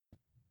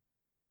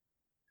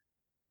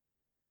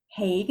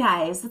Hey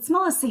guys, it's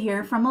Melissa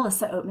here from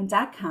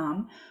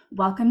melissaoatman.com.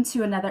 Welcome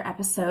to another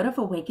episode of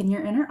Awaken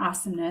Your Inner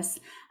Awesomeness.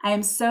 I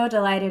am so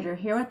delighted you're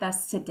here with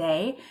us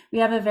today. We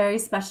have a very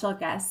special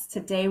guest.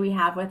 Today we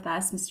have with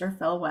us Mr.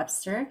 Phill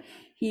Webster.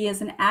 He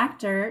is an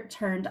actor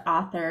turned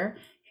author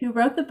who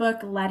wrote the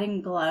book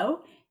Letting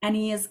Glow, and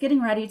he is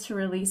getting ready to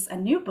release a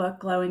new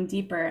book, Glowing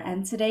Deeper.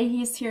 And today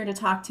he's here to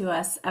talk to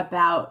us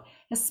about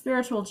his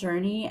spiritual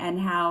journey and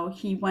how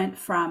he went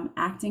from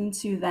acting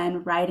to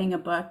then writing a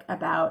book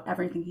about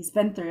everything he's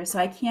been through. So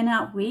I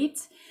cannot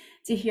wait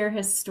to hear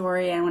his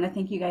story. I want to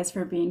thank you guys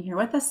for being here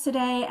with us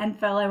today. And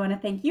Phill, I want to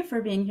thank you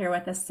for being here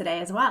with us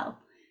today as well.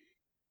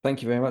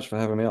 Thank you very much for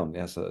having me on.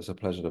 Yes, it's a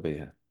pleasure to be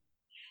here.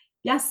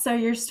 Yes, so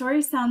your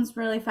story sounds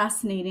really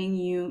fascinating.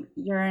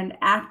 You're an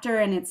actor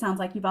and it sounds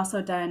like you've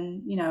also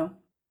done,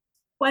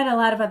 quite a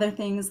lot of other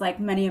things like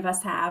many of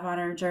us have on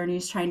our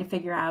journeys trying to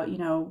figure out,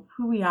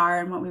 who we are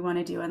and what we want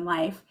to do in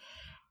life.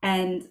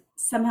 And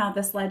somehow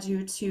this led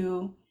you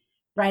to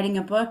writing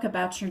a book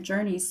about your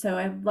journey. So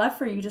I'd love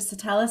for you just to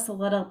tell us a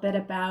little bit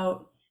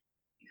about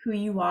who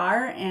you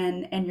are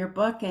and your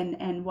book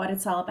and what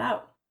it's all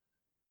about.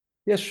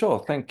 Yeah, sure.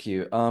 Thank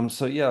you.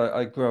 So yeah,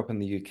 I grew up in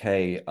the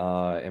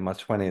UK. In my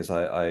 20s,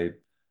 I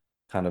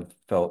kind of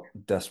felt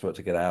desperate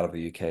to get out of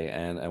the UK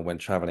and went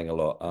traveling a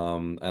lot.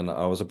 And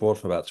I was abroad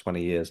for about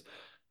 20 years.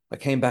 I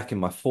came back in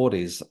my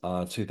 40s,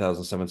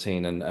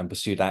 2017, and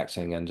pursued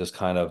acting and just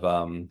kind of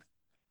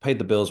paid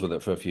the bills with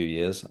it for a few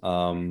years.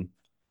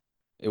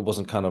 It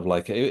wasn't kind of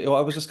like I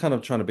was just kind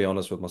of trying to be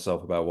honest with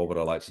myself about what would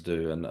I like to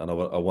do, and I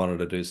wanted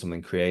to do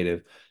something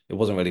creative. It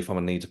wasn't really from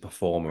a need to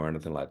perform or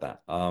anything like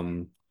that.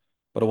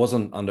 But I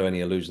wasn't under any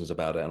illusions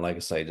about it. And like I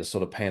say, just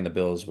sort of paying the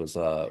bills was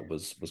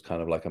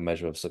kind of like a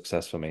measure of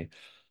success for me.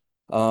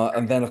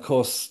 And then of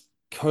course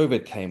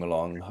COVID came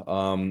along,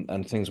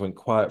 and things went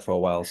quiet for a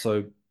while.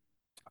 So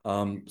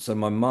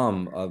my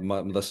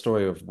mum, the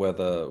story of where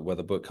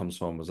the book comes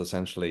from was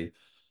essentially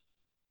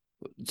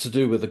to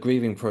do with the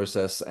grieving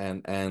process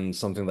and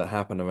something that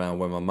happened around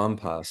when my mum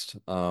passed.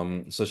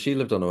 So she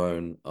lived on her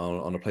own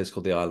on a place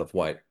called the Isle of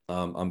Wight.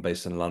 I'm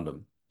based in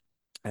London,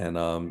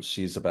 and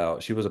she was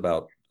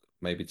about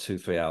maybe 2,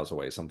 3 hours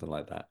away, something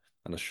like that,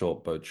 and a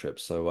short boat trip.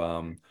 So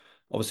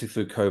obviously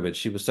through COVID,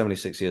 she was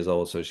 76 years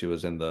old, so she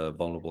was in the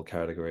vulnerable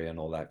category and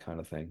all that kind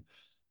of thing.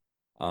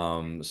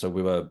 So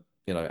we were,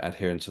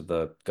 adhering to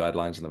the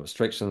guidelines and the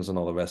restrictions and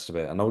all the rest of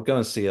it. And I would go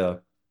and see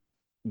her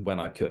when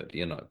I could,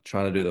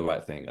 trying to do the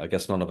right thing. I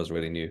guess none of us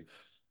really knew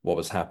what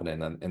was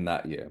happening in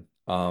that year.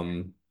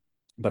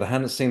 But I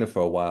hadn't seen her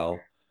for a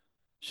while.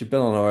 She'd been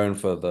on her own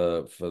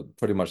for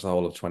pretty much the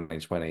whole of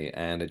 2020,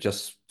 and it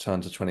just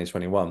turned to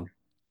 2021.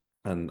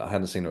 And I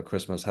hadn't seen her at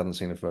Christmas, hadn't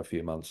seen her for a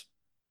few months.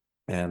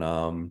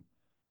 And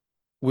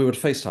we would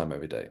FaceTime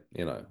every day,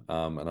 and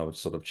I would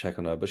sort of check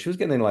on her. But she was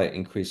getting like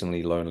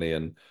increasingly lonely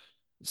and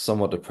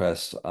somewhat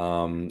depressed.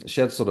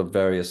 She had sort of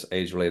various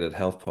age-related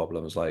health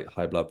problems like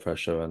high blood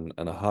pressure and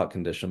a heart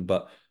condition,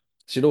 but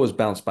she'd always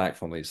bounce back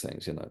from these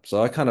things,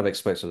 So I kind of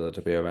expected her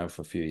to be around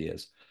for a few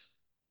years.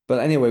 But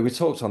anyway, we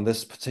talked on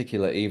this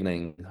particular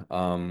evening,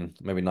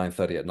 maybe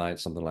 9:30 at night,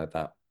 something like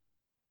that.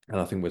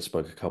 And I think we'd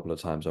spoke a couple of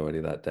times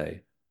already that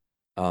day.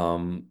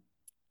 Um,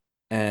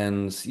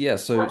 and yeah,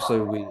 so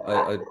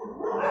I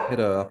hit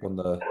her up on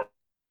the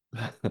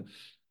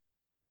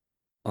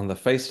on the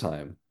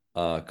FaceTime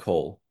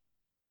call.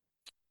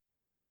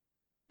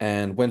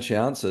 And when she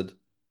answered,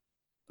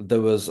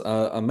 there was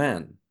a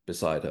man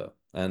beside her,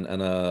 and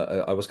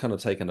I was kind of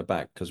taken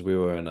aback because we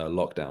were in a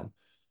lockdown.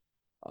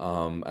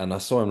 And I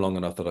saw him long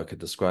enough that I could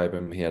describe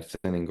him. He had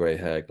thinning gray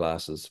hair,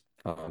 glasses,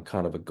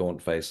 kind of a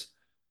gaunt face.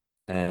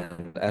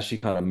 And as she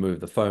kind of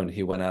moved the phone,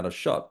 he went out of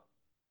shot.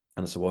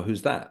 And I said, "Well,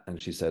 who's that?"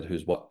 And she said,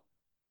 "Who's what?"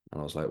 And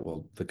I was like,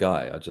 "Well, the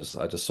guy. I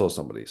just saw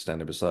somebody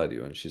standing beside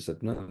you." And she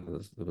said, "No,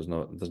 there's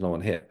no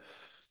one here."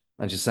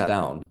 And she sat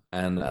down,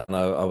 and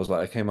I was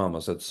like, I came home. I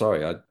said,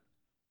 "Sorry, I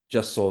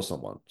just saw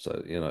someone.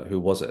 So, who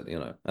was it?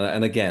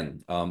 And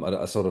again,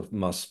 I sort of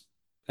must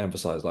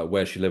emphasize like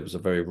where she lived was a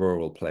very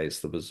rural place.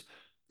 There was,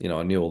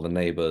 I knew all the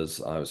neighbors.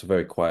 It was a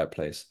very quiet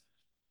place.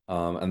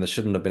 And there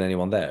shouldn't have been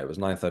anyone there. It was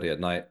 9:30 at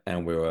night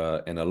and we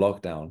were in a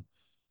lockdown.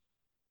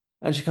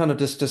 And she kind of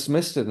just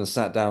dismissed it and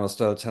sat down and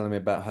started telling me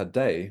about her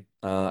day.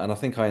 And I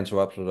think I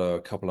interrupted her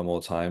a couple of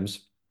more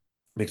times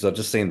because I'd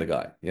just seen the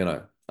guy,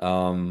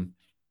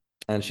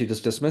 and she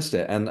just dismissed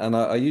it. And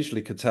I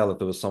usually could tell if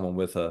there was someone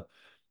with her,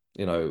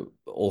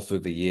 all through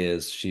the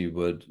years, she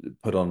would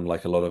put on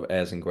like a lot of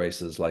airs and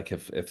graces. Like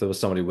if there was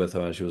somebody with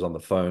her and she was on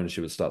the phone,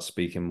 she would start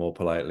speaking more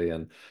politely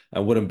and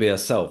wouldn't be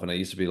herself. And it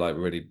used to be like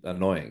really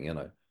annoying,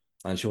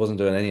 And she wasn't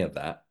doing any of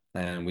that.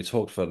 And we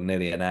talked for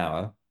nearly an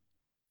hour.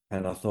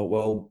 And I thought,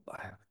 well,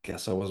 I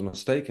guess I was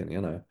mistaken.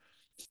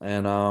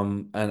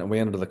 And we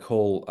ended the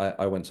call.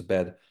 I went to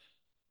bed.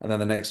 And then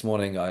the next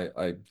morning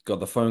I got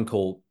the phone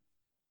call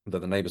that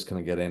the neighbors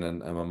couldn't get in, and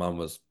my mum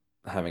was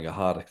having a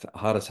heart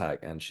attack,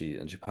 and she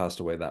passed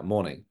away that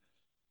morning.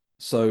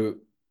 So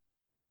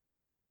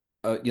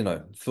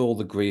through all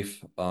the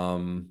grief,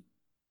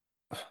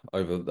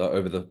 over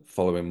the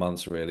following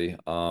months, really,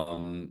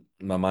 my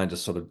mind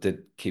just sort of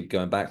did keep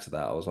going back to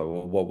that. I was like,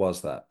 well, what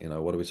was that?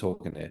 What are we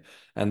talking here?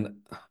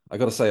 And I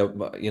got to say,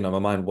 my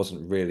mind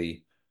wasn't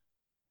really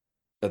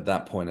at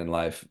that point in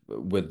life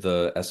with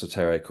the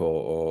esoteric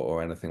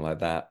or anything like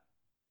that.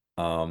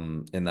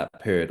 In that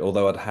period,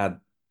 although I'd had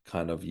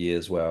kind of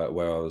years where I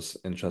was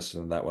interested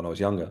in that when I was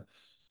younger,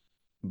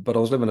 but I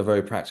was living a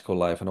very practical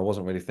life and I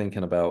wasn't really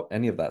thinking about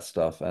any of that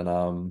stuff. And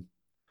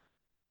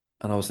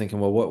I was thinking,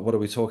 well, what are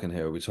we talking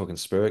here? Are we talking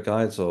spirit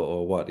guides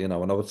or what? And I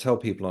would tell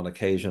people on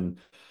occasion,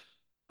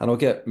 and I'll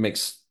get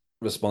mixed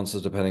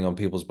responses depending on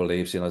people's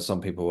beliefs. Some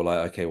people were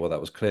like, okay, well,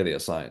 that was clearly a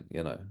sign.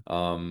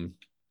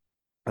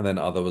 And then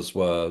others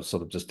were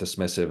sort of just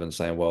dismissive and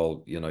saying,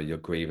 well, you're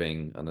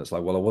grieving. And it's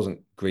like, well, I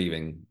wasn't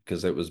grieving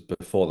because it was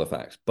before the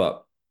fact.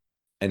 But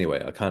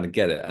anyway, I kind of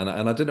get it. And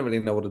I didn't really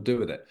know what to do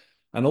with it.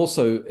 And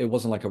also, it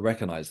wasn't like I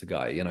recognized the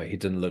guy. He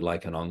didn't look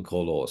like an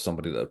uncle or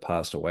somebody that had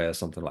passed away or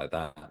something like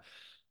that.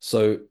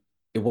 So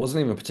it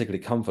wasn't even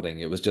particularly comforting.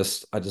 It was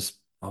just, I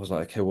was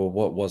like, okay, well,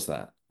 what was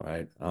that?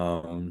 Right.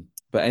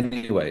 But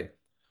anyway,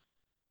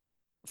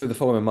 through the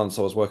following months,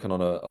 I was working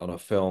on a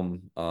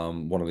film,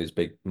 one of these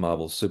big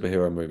Marvel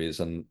superhero movies,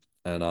 and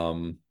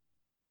I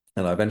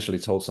eventually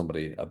told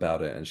somebody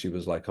about it, and she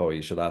was like, "Oh,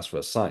 you should ask for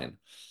a sign."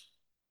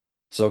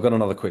 So I've got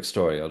another quick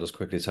story. I'll just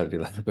quickly tell you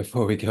that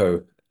before we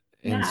go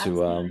Yeah,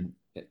 into absolutely. um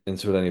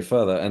into it any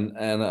further. And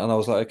I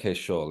was like, okay,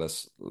 sure,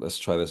 let's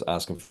try this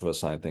asking for a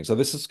sign thing. So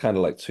this is kind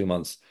of like 2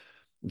 months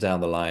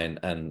down the line,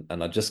 and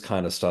I just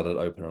kind of started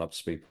opening up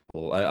to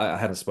people. I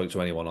hadn't spoke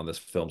to anyone on this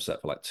film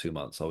set for like 2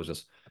 months. I was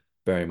just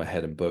burying my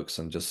head in books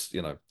and just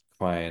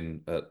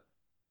crying at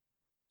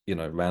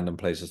random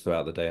places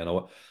throughout the day. And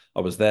I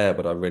was there,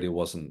 but I really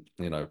wasn't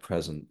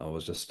present. I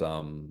was just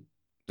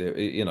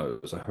it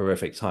was a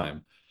horrific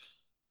time.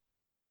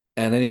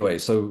 And anyway,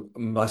 so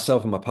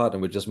myself and my partner,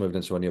 we just moved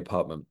into a new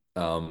apartment.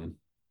 And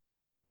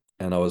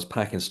I was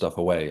packing stuff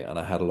away and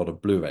I had a lot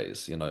of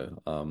Blu-rays, they're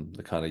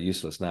kind of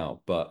useless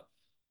now, but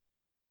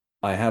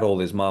I had all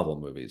these Marvel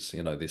movies,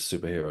 these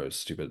superhero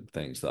stupid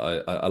things that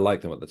I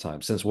liked them at the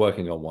time. Since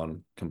working on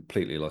one,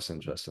 completely lost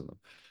interest in them.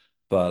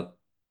 But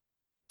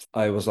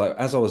I was like,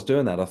 as I was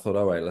doing that, I thought,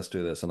 all right, let's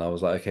do this. And I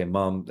was like, okay,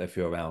 Mom, if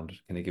you're around,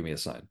 can you give me a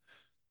sign?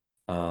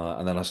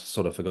 And then I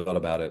sort of forgot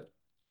about it,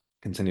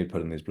 continued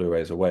putting these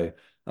Blu-rays away.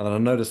 And then I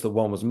noticed that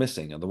one was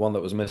missing, and the one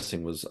that was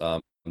missing was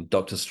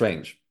Doctor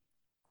Strange.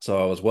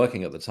 So I was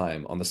working at the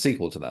time on the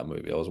sequel to that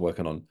movie. I was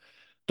working on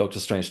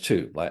Doctor Strange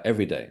 2, like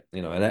every day,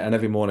 and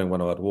every morning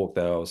when I'd walk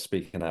there, I was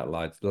speaking out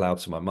loud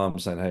to my mum,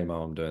 saying, "Hey,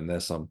 mum, I'm doing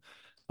this. I'm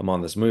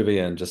on this movie,"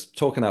 and just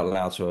talking out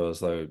loud to her as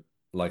though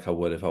like I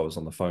would if I was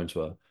on the phone to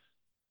her.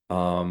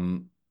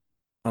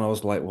 And I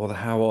was like, well,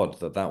 how odd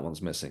that that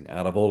one's missing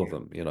out of all of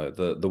them.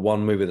 The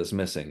one movie that's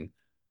missing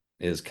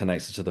is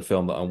connected to the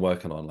film that I'm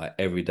working on like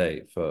every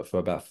day for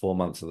about 4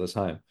 months at the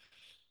time.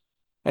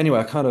 Anyway,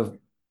 I kind of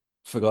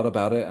forgot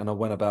about it and I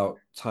went about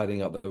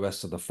tidying up the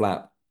rest of the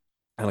flat.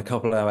 And a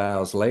couple of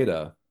hours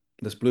later,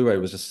 this Blu-ray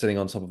was just sitting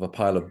on top of a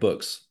pile of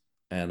books.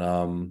 And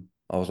I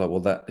was like, well,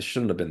 that it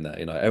shouldn't have been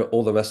there.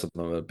 All the rest of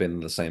them have been in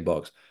the same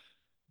box.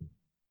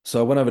 So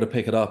I went over to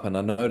pick it up and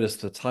I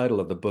noticed the title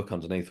of the book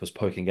underneath was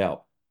poking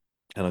out.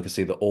 And I could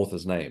see the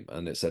author's name,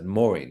 and it said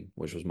Maureen,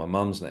 which was my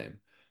mum's name.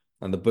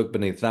 And the book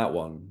beneath that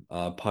one,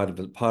 part of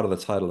the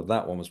title of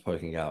that one was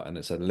poking out, and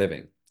it said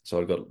Living. So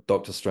I got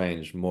Doctor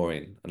Strange,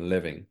 Maureen, and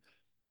Living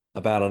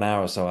about an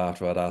hour or so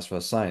after I'd asked for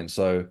a sign.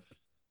 So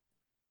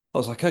I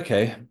was like,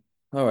 okay,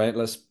 all right,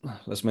 let's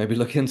maybe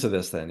look into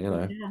this then,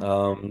 Yeah.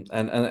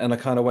 and I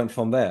kind of went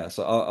from there.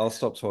 So I'll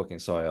stop talking.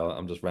 Sorry,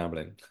 I'm just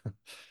rambling.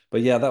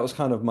 But yeah, that was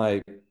kind of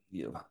my,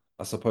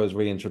 I suppose,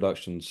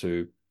 reintroduction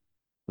to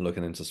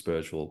looking into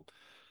spiritual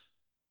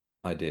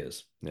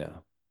ideas. Yeah.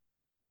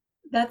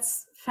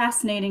 That's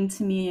fascinating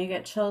to me. I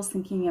get chills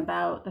thinking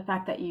about the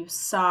fact that you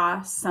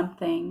saw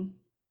something.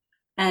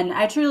 And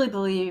I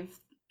believe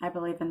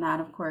in that,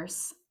 of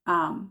course.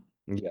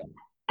 Yeah.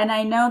 And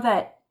I know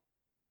that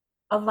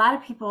a lot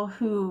of people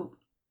who,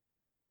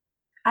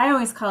 I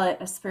always call it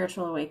a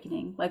spiritual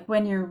awakening, like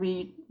when you're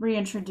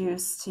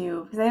reintroduced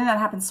to, because I think that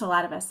happens to a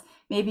lot of us.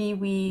 Maybe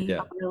we are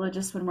Yeah,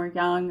 religious when we're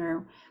young,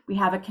 or we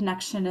have a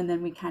connection, and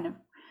then we kind of,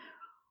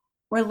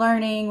 we're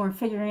learning, we're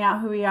figuring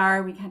out who we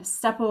are, we kind of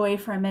step away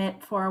from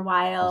it for a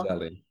while.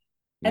 exactly.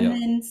 And Yeah,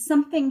 then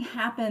something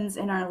happens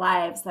in our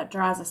lives that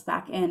draws us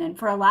back in. And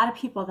for a lot of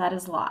people, that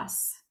is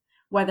loss,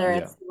 whether yeah,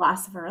 it's the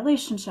loss of a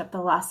relationship, the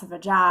loss of a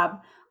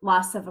job,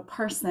 loss of a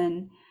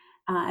person.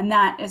 And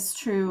that is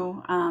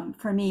true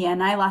for me.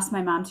 And I lost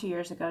my mom 2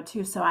 years ago,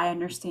 too. So I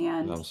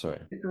understand I'm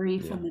sorry. the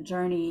grief Yeah, and the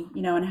journey,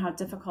 and how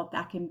difficult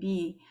that can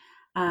be.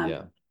 Um,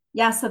 yeah.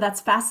 yeah, so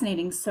that's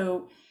fascinating.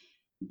 So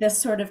this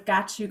sort of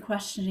got you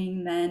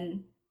questioning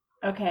then.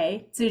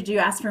 Okay. So did you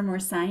ask for more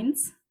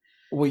signs?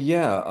 Well,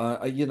 yeah,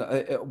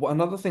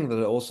 another thing that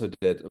it also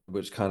did,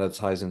 which kind of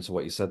ties into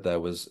what you said there,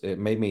 was it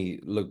made me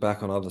look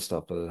back on other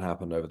stuff that had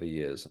happened over the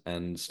years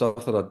and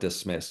stuff that I'd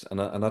dismissed, and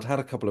I'd had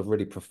a couple of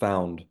really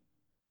profound,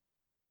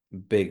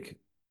 big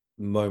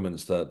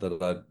moments that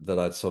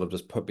I'd sort of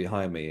just put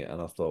behind me,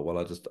 and I thought, well,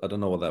 I don't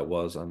know what that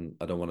was, and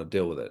I don't want to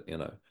deal with it, you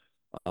know.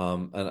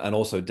 And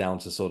also down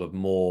to sort of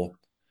more,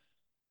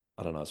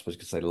 I don't know, I suppose you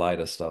could say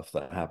lighter stuff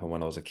that happened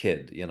when I was a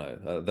kid, you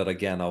know, that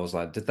again, I was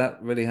like, did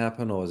that really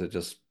happen, or is it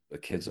just a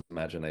kid's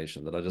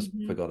imagination that I just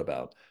Hmm. forgot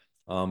about?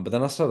 But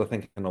then I started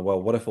thinking, oh,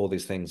 well, what if all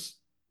these things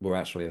were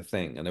actually a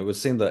thing? And it would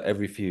seem that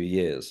every few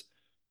years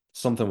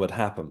something would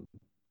happen.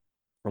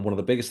 And one of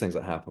the biggest things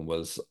that happened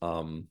was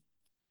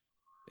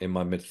in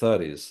my mid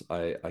 30s,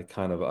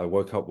 I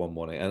woke up one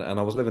morning and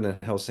I was living in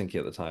Helsinki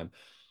at the time.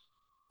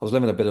 I was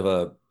living a bit of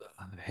a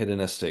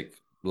hedonistic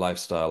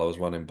lifestyle. I was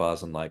running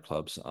bars and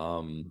nightclubs.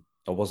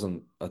 I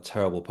wasn't a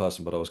terrible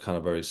person, but I was kind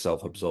of very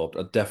self-absorbed.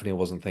 I definitely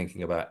wasn't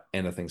thinking about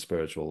anything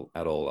spiritual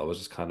at all. I was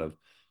just kind of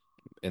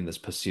in this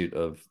pursuit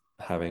of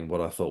having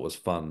what I thought was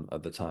fun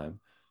at the time.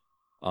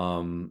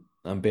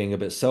 And being a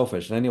bit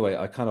selfish. And anyway,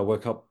 I kind of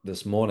woke up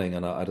this morning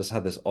and I just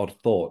had this odd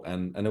thought,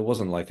 and it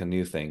wasn't like a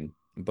new thing,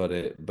 but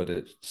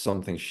it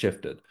something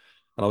shifted.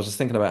 And I was just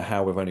thinking about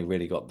how we've only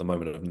really got the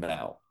moment of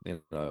now,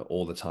 you know,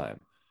 all the time.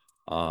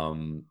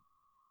 Um,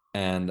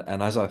 and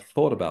as I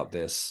thought about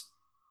this,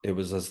 it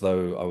was as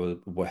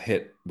though were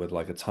hit with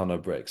like a ton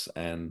of bricks,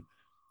 and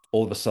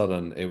all of a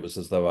sudden it was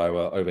as though I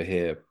were over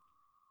here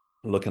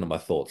looking at my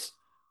thoughts,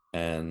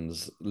 and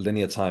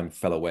linear time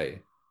fell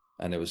away,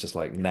 and it was just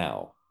like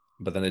now.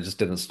 But then it just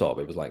didn't stop.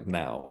 It was like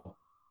now,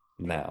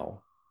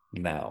 now,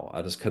 now.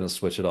 I just couldn't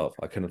switch it off.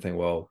 I couldn't think,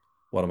 well,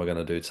 what am I going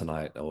to do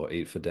tonight, or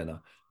eat for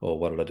dinner, or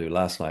what did I do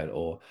last night,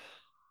 or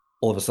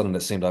all of a sudden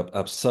it seemed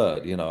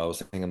absurd. You know, I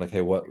was thinking,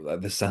 okay,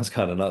 what? This sounds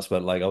kind of nuts,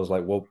 but like I was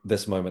like, well,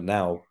 this moment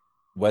now,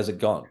 where's it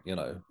gone? You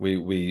know,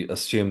 we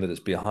assume that it's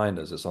behind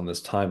us, it's on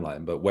this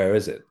timeline, but where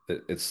is it?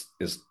 It's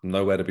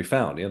nowhere to be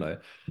found. You know,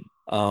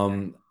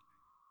 um,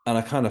 and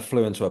I kind of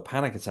flew into a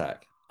panic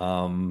attack.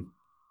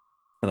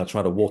 And I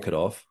tried to walk it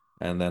off,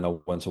 and then I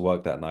went to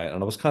work that night,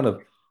 and I was kind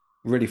of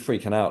really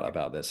freaking out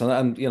about this,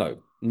 and you know,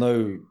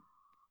 no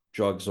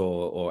drugs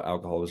or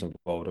alcohol was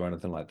involved or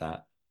anything like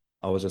that.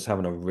 I was just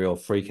having a real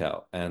freak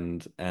out,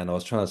 and I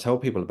was trying to tell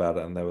people about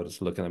it, and they were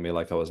just looking at me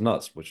like I was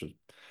nuts, which was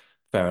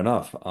fair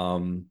enough.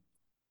 And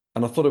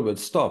I thought it would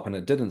stop, and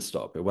it didn't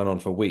stop. It went on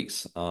for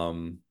weeks,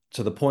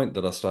 to the point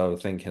that I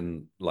started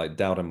thinking, like,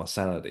 doubting my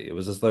sanity. It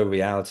was as though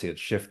reality had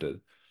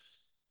shifted,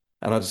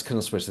 and I just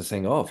couldn't switch this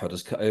thing off.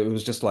 It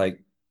was just like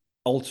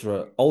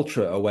ultra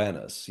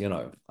awareness, you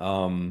know.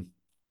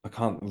 I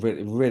can't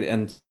really,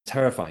 and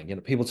terrifying. You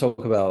know, people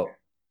talk about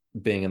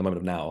being in the moment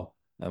of now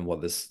and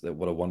what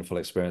a wonderful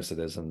experience it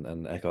is,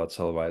 and Eckhart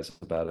Tolle writes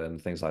about it and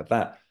things like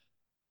that.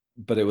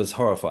 But it was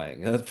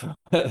horrifying.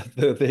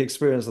 The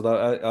experience that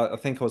I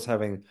think I was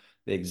having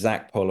the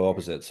exact polar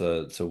opposite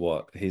to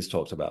what he's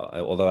talked about.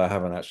 Although I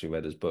haven't actually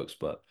read his books,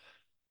 but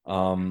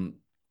um,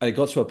 it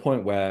got to a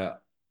point where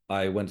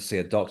I went to see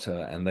a doctor,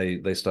 and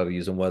they started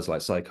using words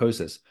like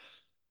psychosis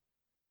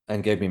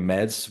and gave me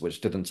meds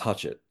which didn't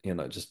touch it. You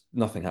know, just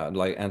nothing happened.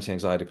 Like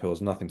anti-anxiety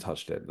pills, nothing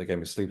touched it. They gave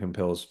me sleeping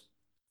pills.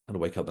 I'd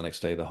wake up the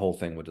next day, the whole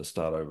thing would just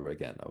start over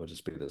again. I would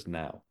just be this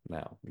now,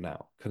 now,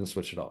 now. Couldn't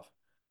switch it off.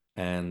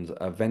 And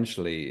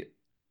eventually,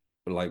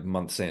 like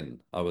months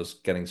in, I was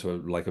getting to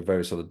like a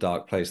very sort of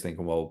dark place,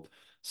 thinking, well,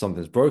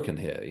 something's broken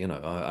here. You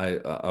know,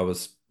 I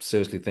was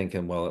seriously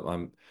thinking,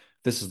 well,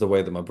 this is the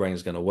way that my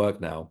brain's going to work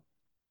now.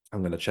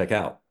 I'm going to check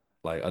out.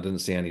 Like I didn't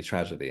see any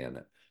tragedy in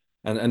it.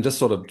 And just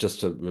sort of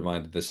just to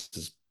remind, this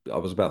is I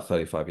was about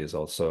 35 years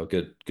old, so a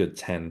good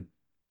 10,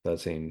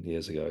 13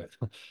 years ago.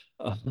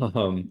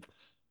 Um,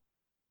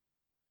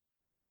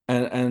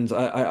 and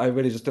I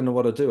really just didn't know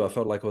what to do. I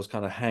felt like I was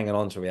kind of hanging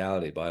on to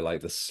reality by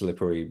like the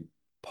slippery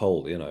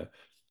pole, you know.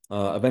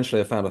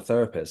 Eventually I found a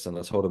therapist and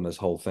I told him this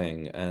whole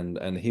thing,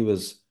 and he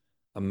was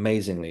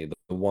amazingly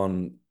the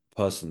one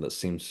person that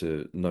seemed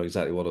to know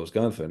exactly what I was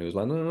going through. And he was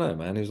like, no, no, no,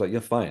 man. He was like,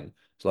 you're fine.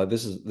 It's like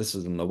this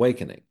is an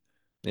awakening.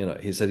 You know,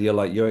 he said,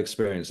 you're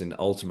experiencing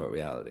ultimate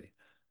reality.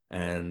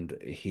 And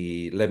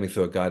he led me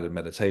through a guided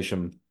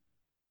meditation,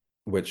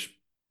 which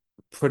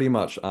pretty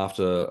much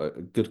after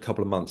a good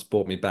couple of months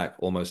brought me back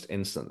almost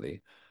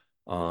instantly.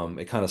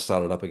 It kind of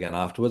started up again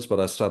afterwards,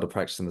 but I started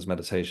practicing this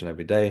meditation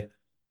every day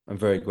and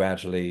very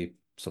gradually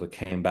sort of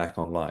came back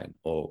online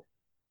or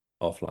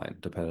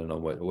offline, depending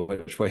on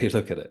which way you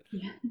look at it.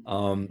 Yeah.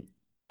 Um,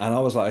 and I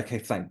was like, okay,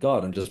 thank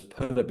God, and just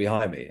put it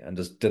behind me and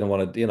just didn't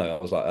want to, you know,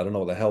 I was like, I don't know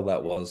what the hell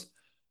that was.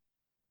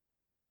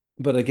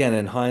 But again,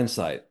 in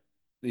hindsight,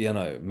 you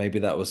know, maybe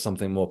that was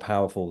something more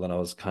powerful than I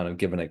was kind of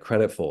giving it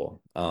credit for.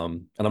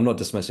 And I'm not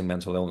dismissing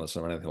mental illness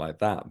or anything like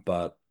that,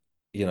 but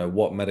you know,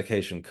 what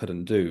medication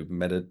couldn't do,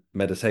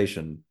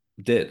 meditation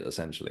did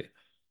essentially.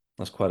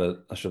 That's quite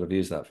I should have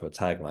used that for a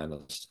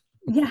tagline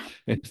Yeah.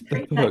 in the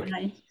Great book.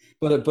 tagline.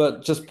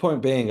 But just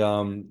point being,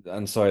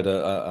 and sorry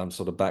to I'm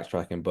sort of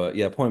backtracking, but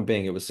yeah, point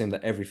being, it would seem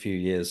that every few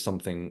years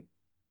something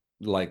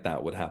like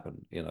that would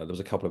happen. You know, there was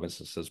a couple of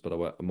instances, but I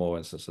won't, more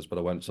instances, but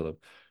I won't sort of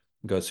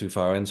go too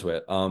far into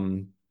it.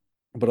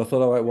 But I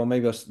thought, all right, well,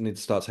 maybe I need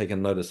to start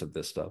taking notice of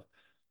this stuff.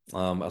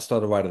 I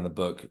started writing the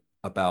book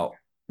about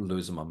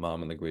losing my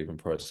mom and the grieving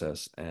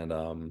process,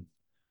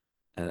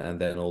 and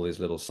then all these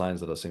little signs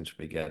that I seem to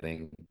be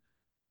getting.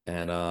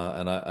 And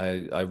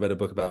I read a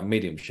book about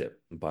mediumship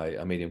by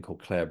a medium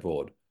called Claire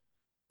Broad.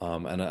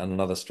 And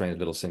another strange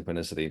little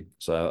synchronicity.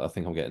 So I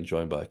think I'm getting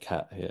joined by a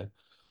cat here.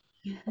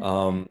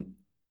 Um,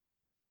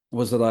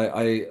 was that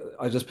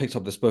I just picked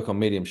up this book on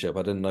mediumship.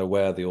 I didn't know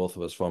where the author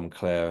was from,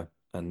 Claire,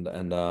 and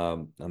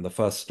the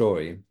first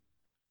story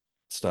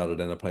started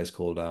in a place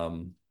called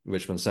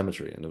Richmond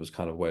Cemetery, and it was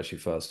kind of where she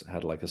first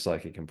had like a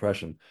psychic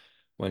impression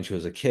when she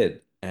was a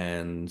kid,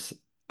 and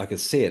I could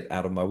see it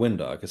out of my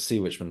window. I could see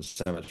Richmond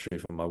Cemetery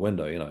from my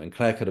window, and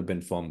Claire could have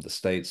been from the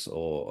States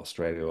or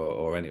Australia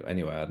or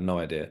anywhere. I had no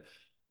idea.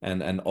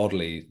 And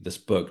oddly, this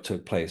book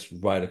took place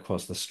right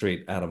across the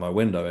street out of my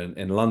window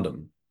in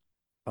London.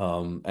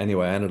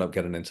 Anyway, I ended up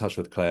getting in touch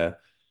with Claire,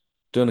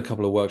 doing a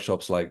couple of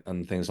workshops like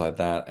and things like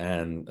that,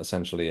 and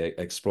essentially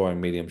exploring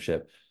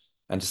mediumship.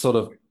 And to sort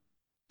of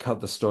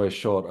cut the story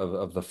short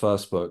of the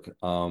first book,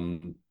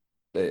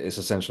 it's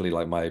essentially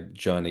like my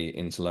journey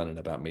into learning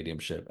about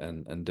mediumship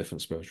and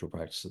different spiritual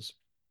practices.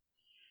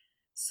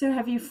 So,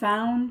 have you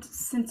found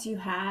since you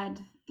had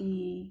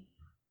the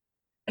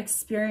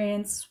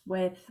experience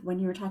with when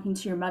you were talking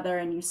to your mother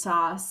and you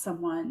saw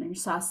someone or you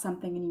saw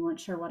something and you weren't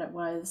sure what it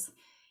was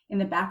in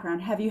the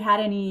background, have you had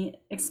any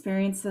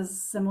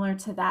experiences similar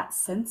to that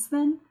since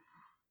then?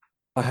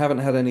 I haven't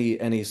had any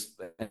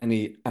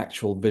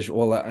actual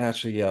visual. Well,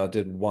 actually, yeah, I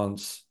did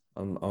once.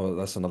 Oh,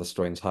 that's another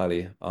story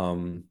entirely.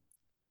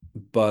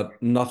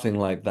 But nothing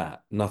like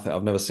that. Nothing.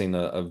 I've never seen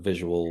a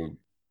visual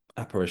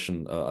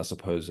apparition. I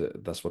suppose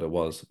that's what it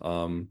was.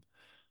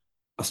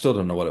 I still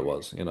don't know what it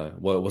was.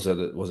 What was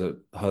it? Was it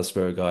her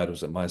spirit guide?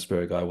 Was it my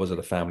spirit guide? Was it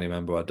a family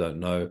member? I don't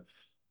know.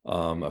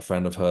 A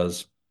friend of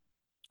hers.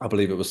 I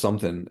believe it was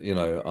something.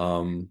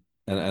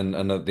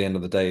 And at the end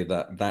of the day,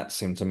 that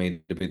seemed to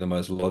me to be the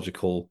most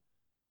logical.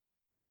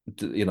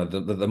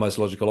 The most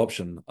logical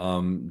option.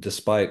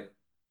 Despite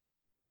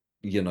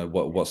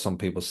what some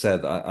people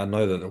said, I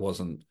know that there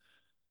wasn't.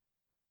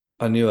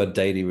 I knew her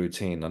daily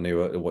routine. I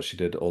knew what she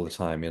did all the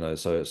time,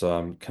 so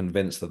I'm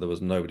convinced that there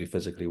was nobody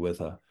physically with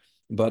her.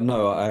 But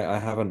no, I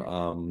haven't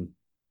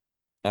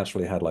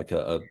actually had like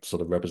a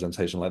sort of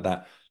representation like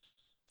that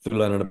through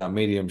learning about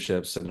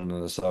mediumship, sitting in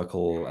a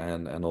circle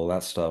and all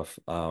that stuff.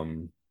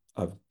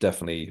 I've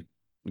definitely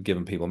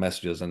given people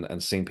messages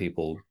and seen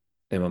people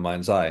in my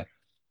mind's eye,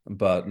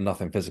 but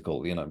nothing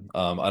physical.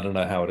 I don't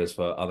know how it is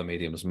for other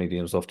mediums.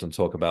 Mediums often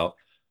talk about,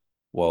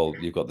 well,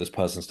 you've got this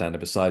person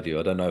standing beside you.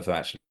 I don't know if they're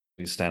actually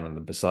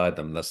standing beside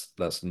them.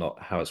 That's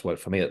not how it's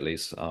worked for me, at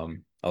least.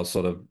 I'll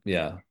sort of,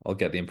 yeah, I'll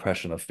get the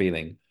impression of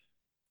feeling,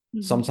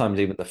 Mhm. sometimes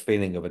even the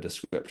feeling of a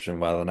description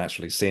rather than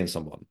actually seeing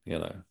someone.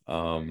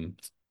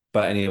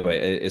 But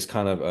anyway, it's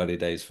kind of early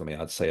days for me.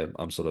 I'd say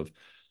I'm sort of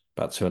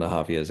about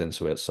 2.5 years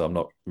into it, so I'm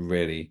not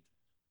really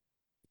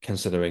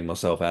considering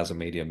myself as a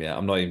medium yet.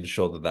 I'm not even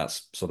sure that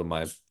that's sort of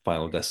my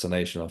final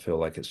destination. I feel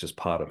like it's just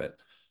part of it.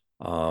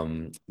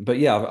 But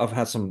yeah, I've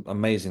had some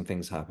amazing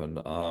things happen.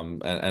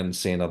 And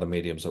seeing other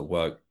mediums at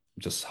work,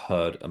 just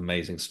heard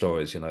amazing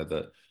stories,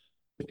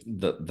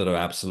 that are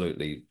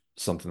absolutely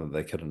something that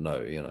they couldn't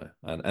know,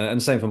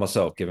 and same for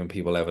myself, giving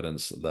people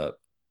evidence that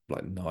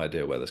like no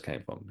idea where this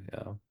came from.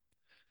 Yeah.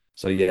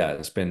 So yeah,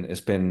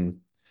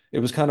 it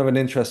was kind of an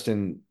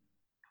interesting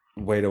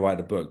way to write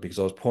a book because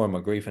I was pouring my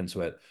grief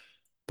into it,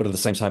 but at the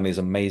same time, these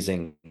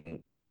amazing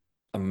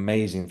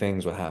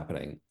things were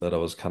happening that I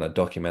was kind of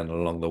documenting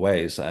along the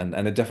ways, and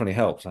it definitely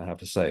helps, I have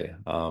to say.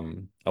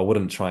 I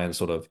wouldn't try and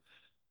sort of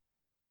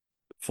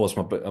force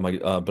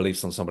my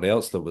beliefs on somebody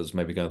else that was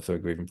maybe going through a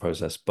grieving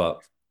process,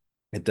 but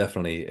it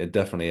definitely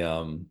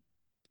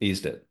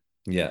eased it.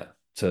 Yeah,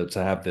 to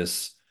have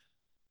this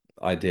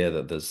idea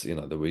that there's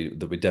that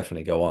we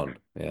definitely go on.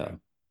 Yeah,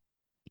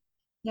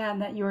 Yeah,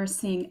 and that you were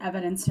seeing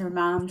evidence, your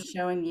mom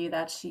showing you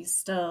that she's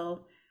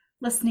still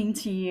listening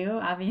to you.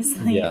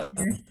 Obviously, if yeah.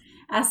 you're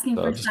asking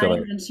So for I've just got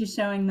signs to, and she's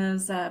showing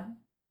those, those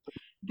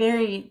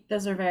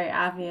are very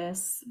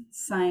obvious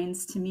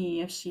signs to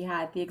me. If she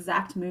had the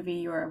exact movie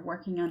you were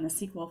working on the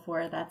sequel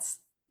for, that's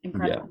yeah,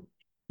 incredible.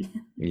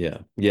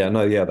 yeah.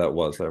 No, yeah,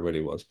 that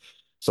really was.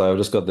 So I've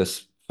just got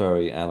this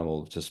furry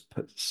animal just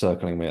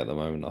circling me at the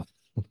moment.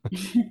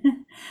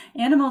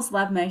 Animals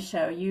love my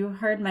show. You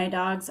heard my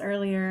dogs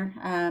earlier.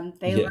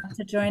 They Yeah. love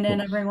to join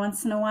in every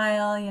once in a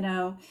while,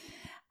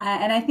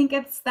 and I think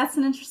that's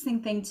an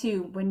interesting thing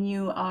too. When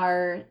you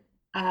are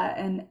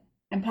an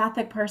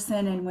empathic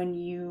person, and when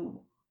you,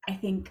 I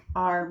think,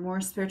 are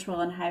more spiritual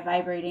and high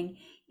vibrating,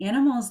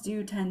 animals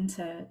do tend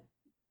to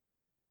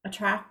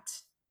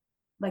attract,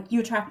 like you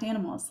attract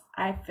animals.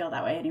 I feel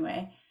that way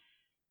anyway.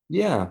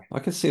 Yeah, I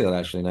can see that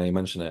actually now you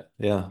mention it.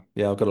 Yeah.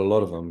 Yeah, I've got a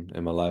lot of them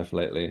in my life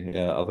lately.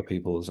 Yeah, other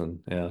people's and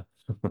yeah.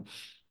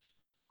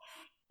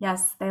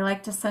 Yes, they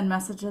like to send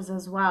messages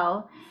as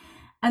well.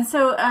 And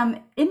so,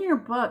 in your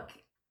book,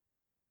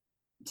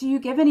 do you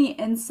give any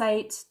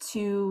insight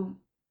to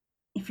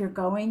if you're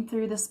going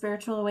through the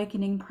spiritual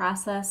awakening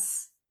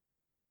process,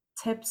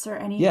 tips or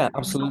Yeah, anything to help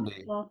absolutely.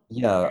 people?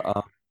 Yeah,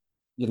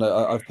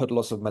 I've put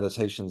lots of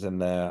meditations in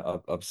there.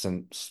 I've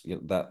since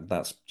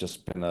that's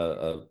just been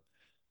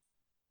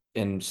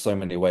in so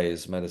many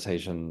ways,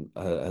 meditation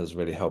has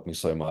really helped me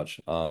so much.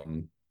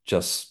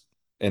 Just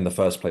in the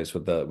first place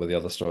with the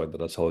other story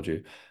that I told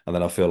you, and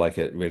then I feel like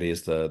it really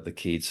is the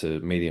key to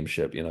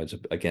mediumship. You know, to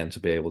again to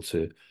be able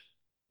I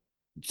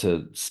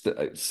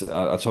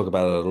talk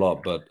about it a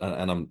lot, but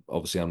and I'm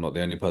obviously I'm not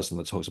the only person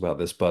that talks about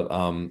this, but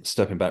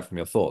stepping back from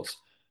your thoughts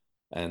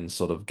and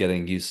sort of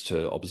getting used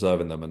to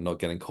observing them and not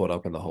getting caught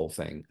up in the whole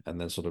thing, and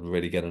then sort of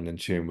really getting in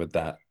tune with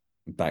that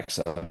I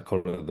call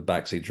it the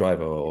backseat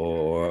driver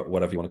or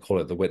whatever you want to call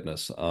it, the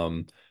witness.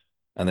 And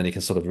then you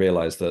can sort of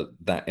realize that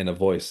that inner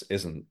voice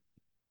isn't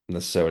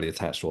necessarily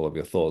attached to all of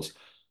your thoughts.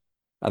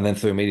 And then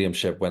through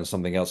mediumship, when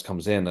something else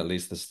comes in, at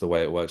least this is the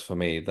way it works for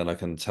me, then I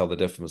can tell the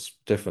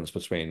difference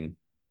between,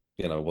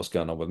 what's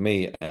going on with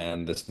me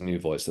and this new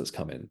voice that's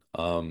come in.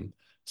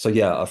 So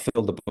yeah, I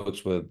feel the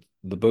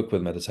book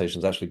with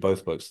meditations, actually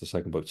both books, the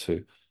second book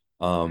too.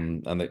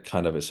 And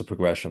it's a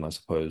progression, I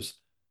suppose.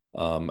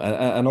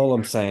 And all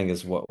I'm saying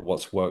is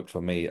what's worked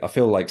for me. I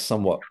feel like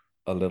somewhat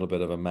a little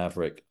bit of a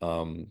maverick,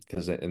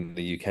 because in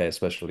the UK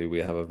especially, we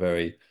have a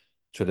very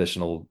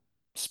traditional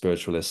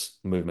spiritualist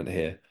movement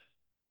here.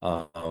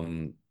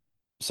 Um,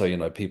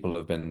 so people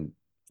have been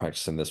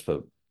practicing this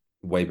for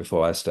way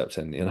before I stepped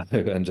in,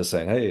 and just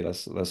saying, "Hey,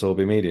 let's all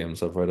be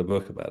mediums." I've read a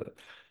book about it.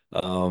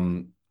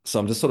 So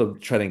I'm just sort of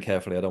treading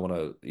carefully. I don't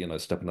want to,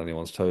 step on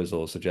anyone's toes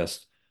or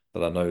suggest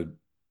that I know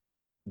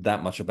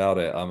that much about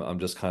it. I'm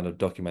just kind of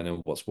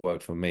documenting what's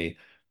worked for me,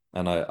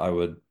 and I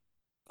would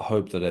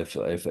hope that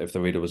if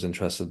the reader was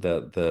interested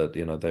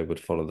that they would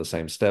follow the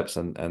same steps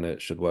and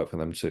it should work for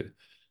them too.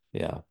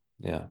 Yeah,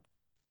 yeah,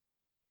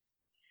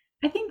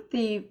 I think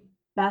the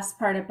best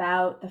part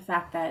about the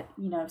fact that,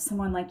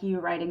 someone like you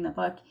writing the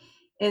book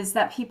is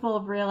that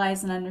people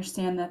realize and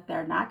understand that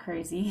they're not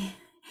crazy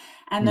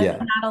and that they're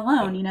yeah. not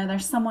alone.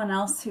 There's someone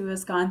else who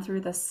has gone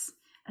through this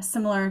a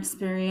similar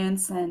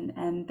experience,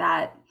 and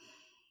that,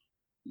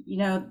 you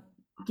know,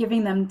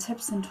 giving them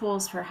tips and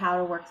tools for how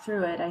to work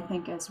through it, I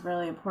think is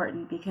really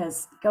important,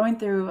 because going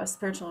through a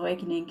spiritual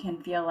awakening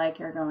can feel like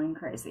you're going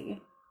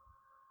crazy.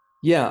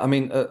 Yeah, I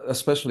mean,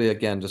 especially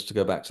again, just to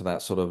go back to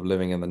that sort of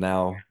living in the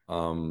now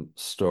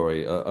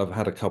story, I've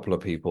had a couple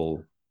of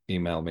people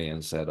email me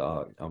and said,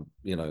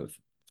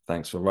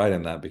 thanks for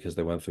writing that because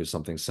they went through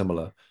something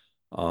similar.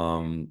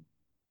 Um,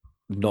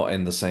 Not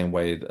in the same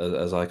way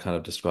as I kind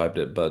of described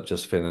it, but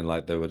just feeling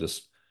like they were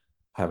just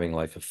having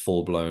like a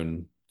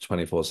full-blown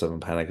 24/7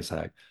 panic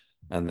attack,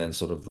 and then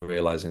sort of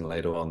realizing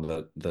later on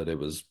that it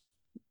was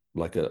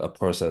like a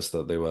process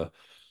that they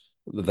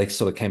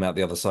sort of came out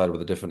the other side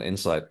with a different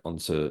insight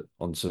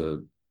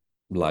onto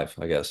life,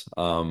 I guess.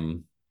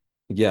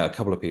 Yeah, a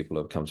couple of people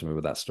have come to me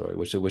with that story,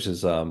 which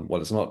is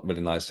well, it's not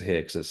really nice to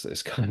hear because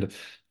it's kind of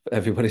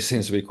everybody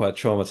seems to be quite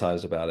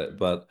traumatized about it.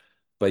 But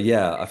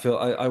yeah,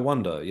 I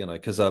wonder,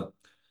 because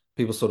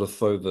people sort of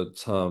throw the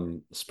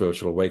term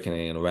spiritual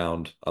awakening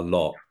around a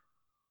lot,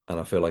 and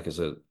I feel like at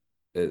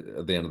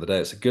the end of the day,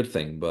 it's a good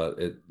thing, but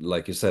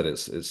like you said,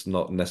 it's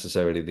not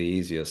necessarily the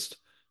easiest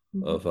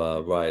Mhm.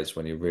 of rides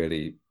when you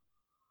really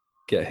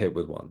get hit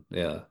with one.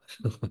 Yeah.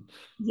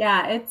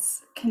 Yeah,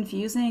 it's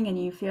confusing and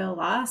you feel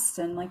lost.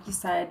 And like you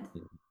said,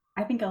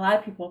 I think a lot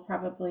of people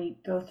probably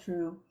go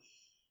through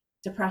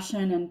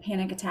depression and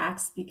panic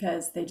attacks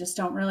because they just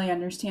don't really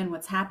understand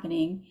what's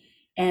happening.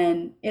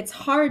 And it's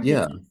hard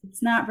because Yeah.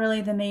 it's not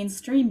really the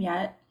mainstream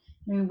yet.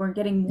 I mean, we're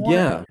getting more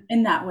Yeah.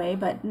 in that way,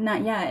 but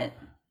not yet.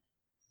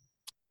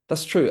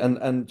 That's true.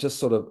 And just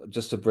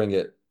to bring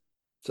it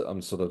to,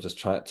 I'm sort of just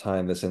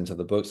tying this into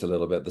the books a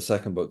little bit. The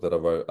second book that I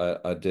wrote,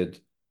 I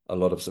did a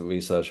lot of some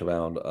research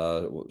around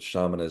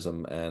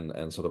shamanism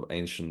and sort of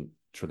ancient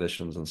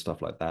traditions and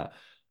stuff like that.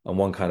 And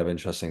one kind of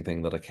interesting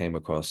thing that I came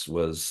across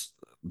was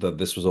that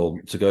this was all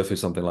to go through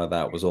something like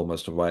that was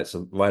almost a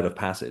rite of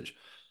passage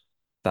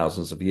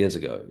thousands of years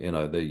ago.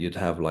 That you'd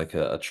have like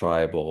a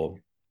tribe or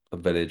a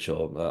village,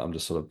 or I'm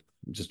just sort of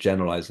just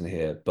generalizing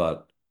here,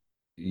 but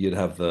you'd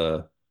have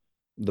the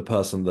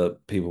person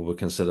that people would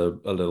consider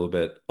a little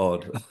bit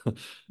odd,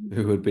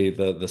 who would be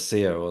the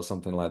seer or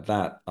something like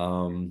that.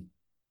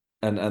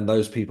 And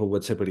those people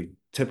would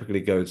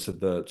typically go to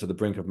the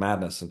brink of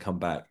madness and come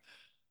back.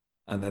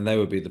 And then they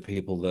would be the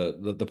people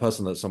the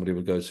person that somebody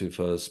would go to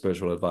for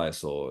spiritual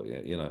advice or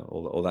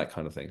all that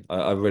kind of thing.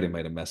 I really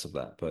made a mess of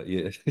that, but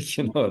you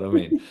you know what I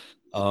mean.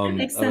 It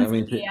makes I sense to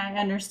mean, me. I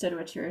understood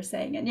what you were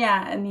saying. And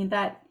yeah, I mean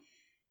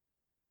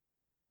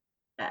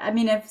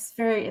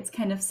it's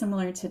kind of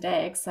similar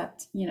today,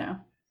 except, yeah.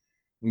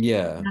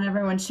 not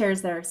everyone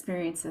shares their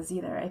experiences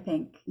either. I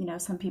think,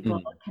 some people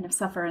Mm. kind of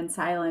suffer in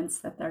silence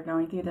that they're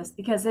going through this,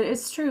 because it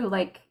is true,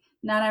 like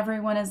not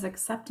everyone is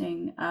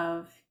accepting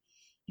of,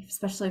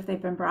 especially if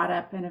they've been brought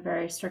up in a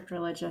very strict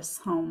religious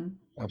home.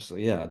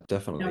 Absolutely, yeah, You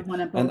definitely. don't want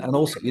to And belittle.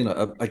 also,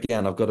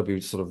 again, I've got to be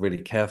sort of really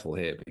careful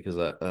here because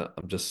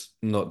I'm just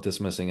not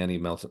dismissing any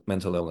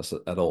mental illness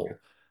at all.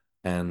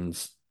 And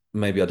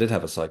maybe I did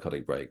have a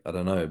psychotic break. I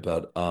don't know,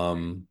 but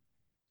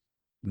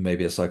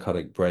maybe a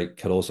psychotic break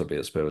could also be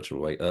a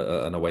spiritual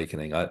an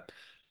awakening.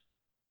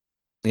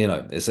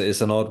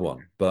 It's an odd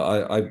one,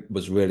 but I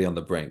was really on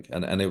the brink,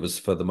 and it was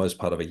for the most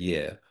part of a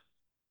year.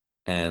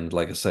 And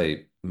like I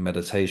say,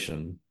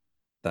 meditation,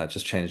 that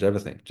just changed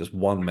everything. Just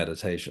one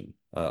meditation.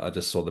 I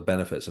just saw the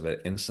benefits of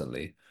it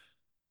instantly.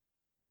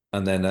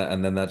 And then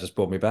that just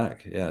brought me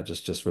back. Yeah,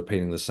 just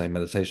repeating the same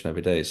meditation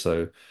every day.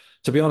 So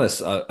to be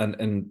honest,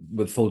 and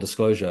with full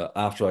disclosure,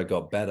 after I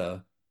got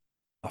better,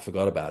 I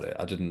forgot about it.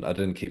 I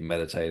didn't keep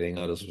meditating.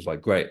 I just was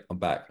like, great, I'm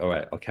back. All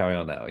right, I'll carry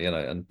on now,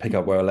 and pick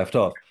up where I left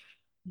off.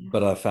 Yeah.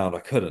 But I found I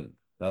couldn't.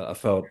 I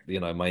felt,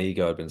 my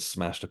ego had been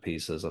smashed to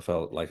pieces. I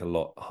felt like a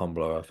lot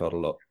humbler. I felt a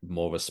lot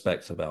more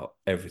respect about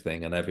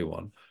everything and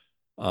everyone.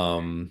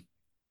 Um,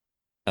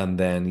 and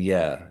then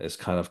yeah, it's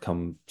kind of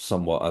come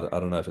somewhat. I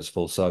don't know if it's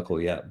full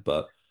circle yet,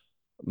 but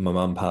my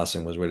mum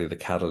passing was really the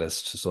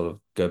catalyst to sort of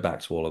go back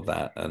to all of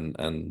that and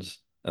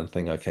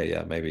think, okay,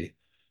 yeah, maybe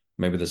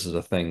this is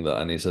a thing that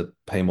I need to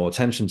pay more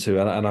attention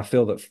to. And I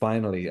feel that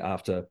finally,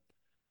 after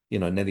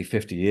nearly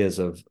 50 years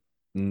of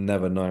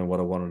never knowing what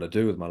I wanted to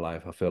do with my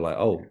life, I feel like,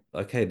 oh,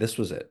 okay, this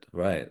was it,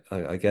 right?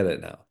 I get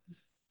it now.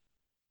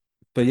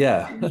 But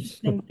yeah,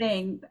 Interesting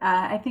thing.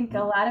 I think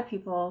a lot of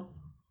people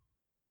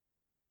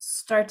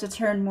start to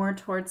turn more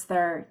towards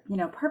their,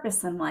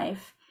 purpose in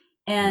life.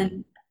 Mm,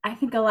 And I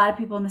think a lot of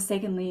people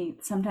mistakenly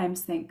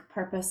sometimes think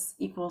purpose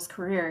equals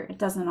career. It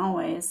doesn't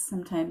always.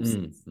 Sometimes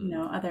it's,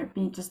 mm. other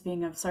being just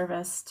being of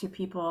service to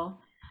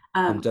people.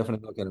 I'm Um,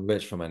 definitely not getting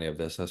rich from any of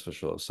this, that's for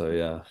sure. So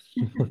yeah.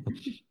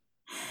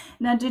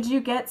 Now, did you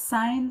get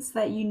signs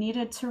that you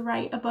needed to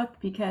write a book?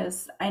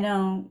 Because I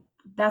know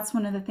that's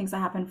one of the things that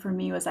happened for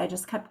me was I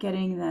just kept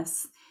getting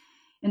this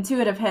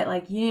intuitive hit,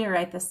 like you need to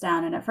write this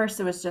down. And at first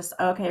it was just,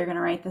 okay, you're going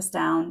to write this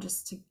down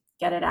just to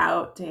get it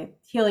out, to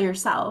heal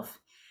yourself.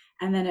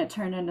 And then it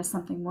turned into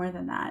something more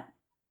than that.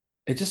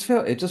 It just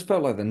felt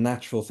like the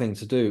natural thing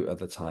to do at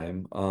the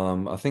time.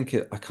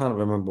 I can't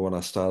remember when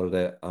I started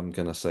it. I'm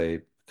gonna say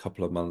a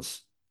couple of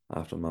months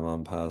after my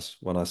mum passed,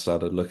 when I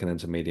started looking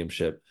into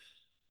mediumship.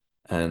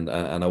 And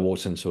I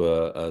walked into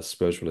a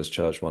spiritualist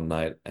church one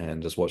night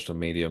and just watched a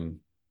medium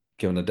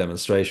giving a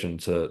demonstration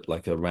to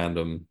like a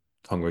random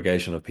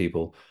congregation of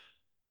people.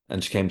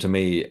 And she came to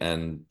me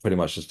and pretty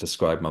much just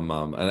described my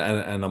mum.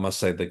 And I must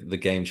say the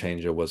game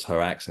changer was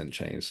her accent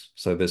changed.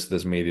 So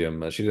this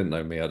medium, she didn't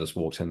know me. I just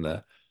walked in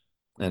there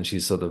and she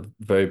sort of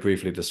very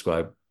briefly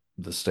described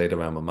the state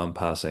around my mum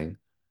passing.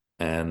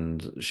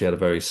 And she had a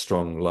very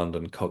strong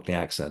London Cockney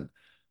accent.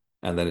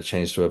 And then it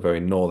changed to a very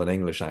Northern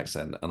English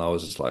accent. And I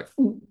was just like,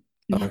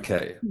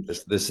 okay,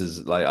 this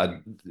is like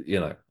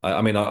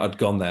I mean I'd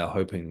gone there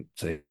hoping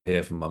to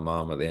hear from my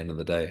mom at the end of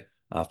the day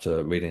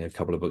after reading a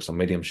couple of books on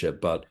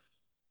mediumship, but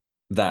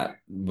that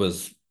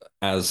was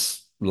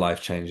as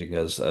life-changing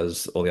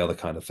as all the other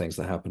kind of things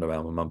that happened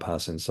around my mum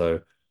passing.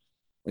 So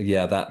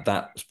yeah,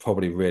 that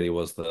probably really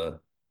was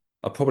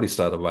I probably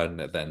started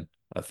writing it then.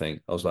 I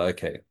think I was like,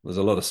 okay, there's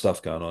a lot of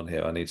stuff going on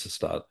here. I need to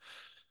start,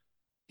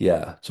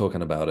 yeah,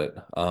 talking about it.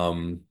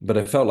 But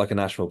it felt like a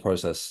natural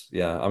process.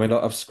 Yeah. I mean,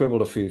 I've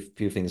scribbled a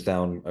few things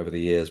down over the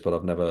years, but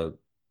I've never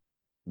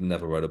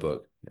wrote a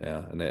book.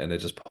 Yeah. And it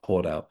just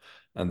poured out.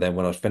 And then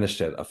when I finished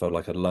it, I felt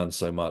like I'd learned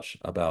so much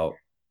about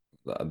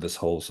this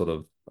whole sort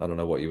of, I don't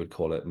know what you would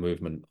call it,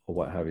 movement or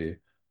what have you.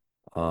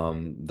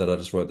 That I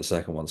just wrote the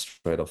second one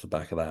straight off the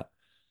back of that.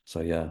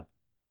 So yeah.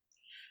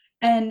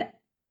 And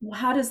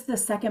how does the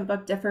second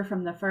book differ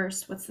from the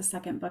first? What's the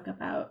second book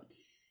about?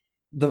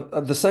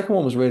 The second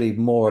one was really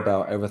more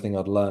about everything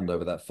I'd learned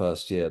over that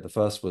first year. The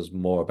first was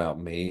more about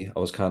me.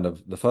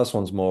 The first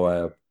one's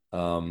more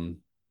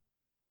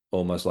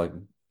almost like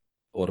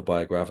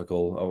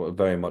autobiographical, or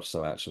very much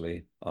so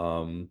actually.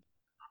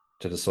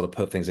 To just sort of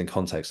put things in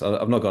context.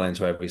 I've not gone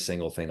into every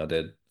single thing I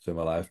did through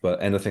my life,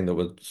 but anything that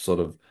would sort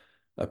of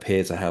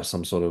appear to have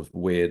some sort of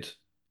weird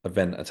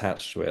event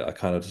attached to it, I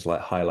kind of just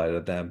like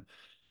highlighted them,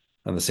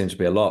 and there seemed to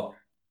be a lot.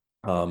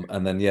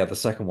 And then yeah, the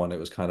second one, it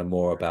was kind of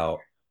more about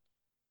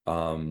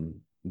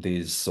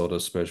these sort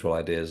of spiritual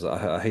ideas.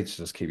 I hate to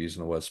just keep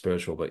using the word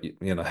spiritual, but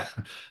Yeah.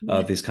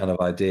 these kind of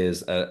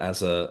ideas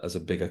as a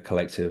bigger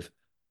collective.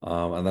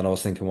 And then I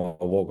was thinking, well,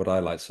 what would I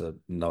like to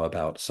know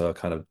about? So I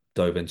kind of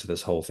dove into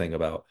this whole thing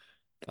about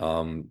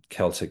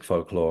Celtic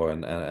folklore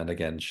and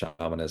again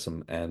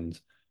shamanism and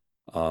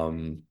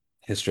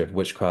history of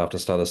witchcraft. I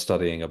started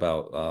studying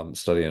about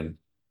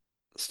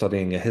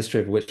studying a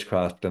history of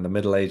witchcraft in the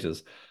Middle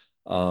Ages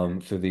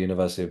through the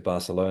University of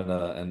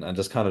Barcelona and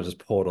just kind of just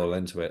poured all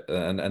into it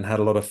and had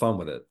a lot of fun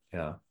with it.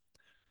 Yeah.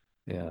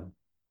 Yeah.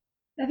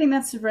 I think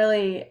that's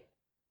really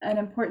an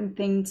important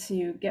thing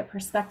to get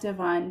perspective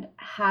on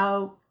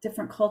how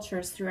different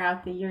cultures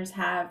throughout the years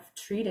have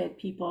treated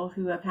people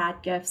who have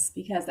had gifts,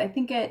 because I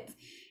think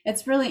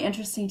it's really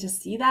interesting to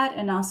see that,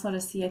 and also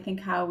to see, I think,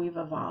 how we've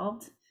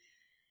evolved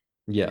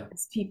Yeah.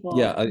 as Yeah,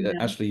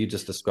 people, actually you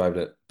just described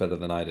it better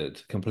than I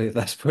did. Complete.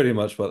 That's pretty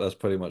much what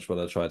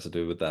I tried to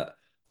do with that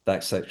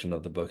section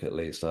of the book at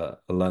least. I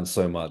learned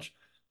so much.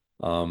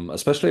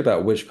 Especially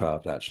about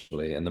witchcraft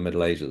actually in the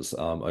Middle Ages.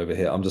 Over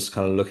here, I'm just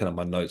kind of looking at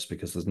my notes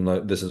because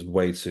this is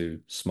way too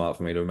smart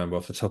for me to remember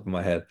off the top of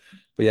my head.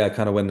 But yeah, I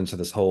kind of went into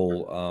this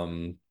whole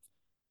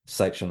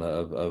section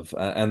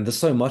and there's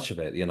so much of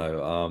it,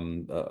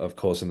 of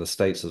course in the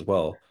States as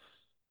well.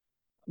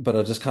 But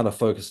I just kind of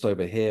focused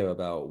over here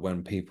about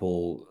when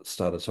people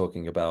started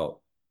talking about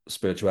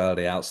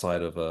spirituality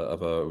outside of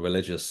a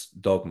religious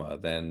dogma,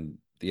 then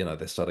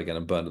they started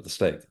getting burned at the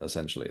stake,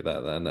 essentially.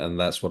 That and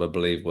that's what I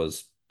believe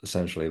was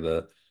essentially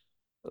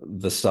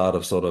the start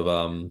of sort of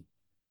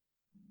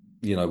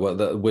what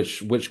the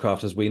which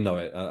witchcraft as we know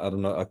it. I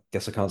don't know. I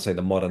guess I can't say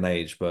the modern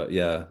age, but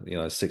yeah,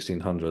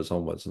 1600s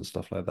onwards and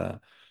stuff like that.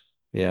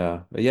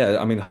 Yeah, but yeah.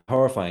 I mean,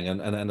 horrifying,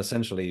 and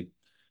essentially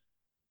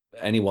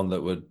anyone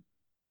that would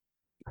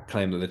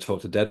claim that they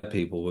talk to dead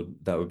people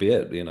would be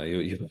it.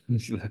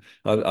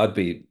 I'd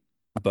be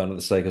burned at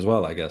the stake as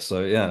well, I guess.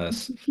 So yeah,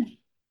 it's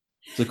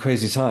a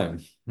crazy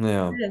time.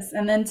 Yeah, It is.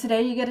 And then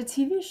today you get a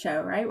TV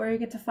show, right? Where you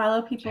get to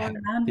follow people yeah,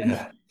 around and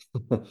yeah.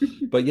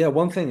 But yeah,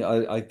 one thing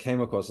I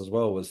came across as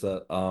well was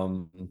that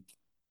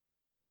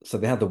so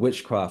they had the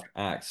Witchcraft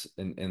Act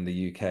in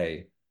the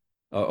UK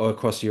or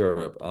across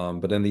Europe,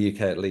 but in the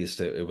UK at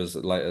least, it was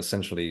like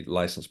essentially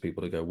licensed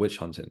people to go witch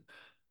hunting,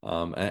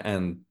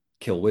 and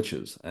kill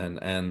witches. And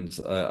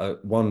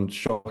one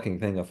shocking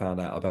thing I found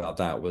out about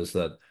that was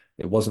that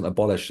it wasn't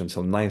abolished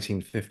until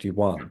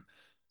 1951.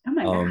 oh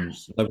my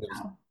gosh. Nobody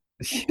was, Wow.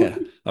 yeah,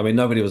 I mean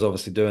nobody was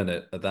obviously doing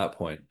it at that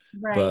point,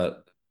 Right.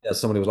 but yeah,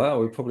 somebody was like,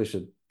 oh, we probably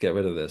should get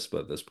rid of this.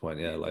 But at this point,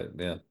 yeah, like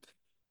yeah,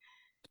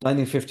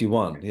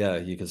 1951, yeah,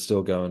 you could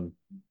still go and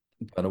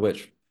burn a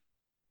witch.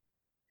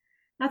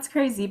 That's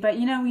crazy. But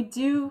we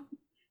do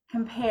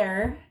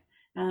compare.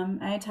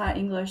 I taught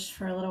English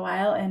for a little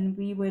while, and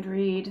we would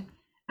read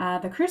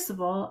The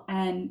Crucible,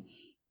 and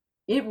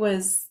it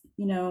was,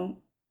 an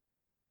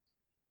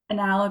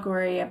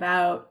allegory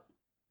about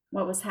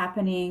what was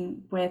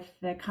happening with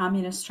the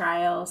communist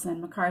trials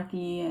and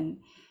McCarthy, and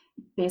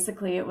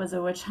basically it was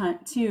a witch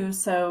hunt too.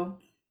 So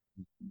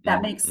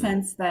that makes Mm-mm.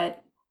 sense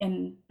that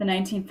in the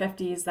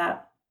 1950s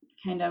that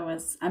kind of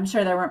was, I'm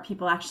sure there weren't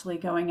people actually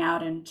going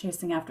out and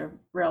chasing after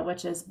real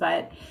witches,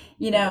 but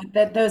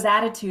that those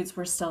attitudes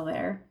were still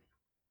there.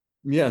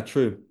 Yeah,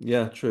 true.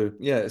 Yeah, true.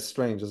 Yeah, it's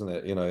strange, isn't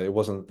it?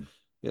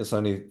 It's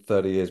only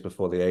 30 years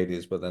before the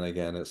 80s, but then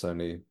again, it's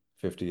only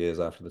 50 years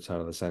after the turn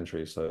of the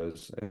century. So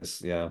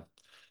it's yeah,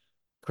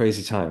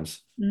 crazy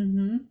times.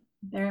 Hmm.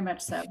 Very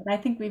much so. But I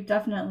think we've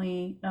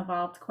definitely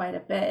evolved quite a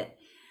bit.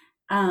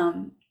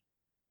 Um,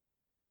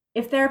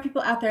 if there are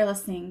people out there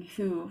listening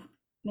who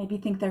maybe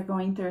think they're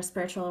going through a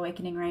spiritual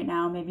awakening right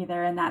now, maybe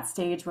they're in that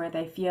stage where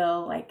they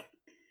feel like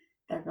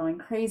they're going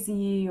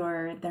crazy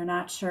or they're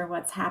not sure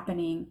what's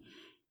happening,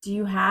 do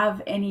you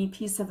have any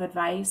piece of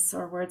advice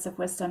or words of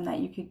wisdom that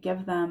you could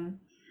give them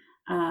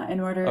in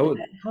order I to would,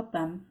 help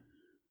them?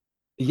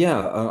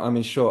 yeah, I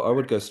mean, sure, I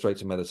would go straight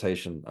to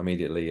meditation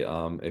immediately.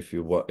 If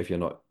you're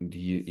not,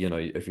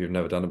 if you've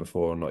never done it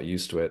before or not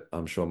used to it,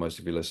 I'm sure most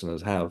of your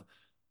listeners have.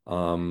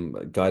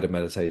 Guided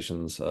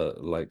meditations are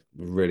like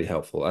really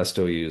helpful. I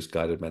still use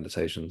guided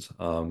meditations,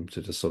 to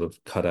just sort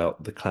of cut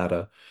out the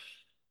clatter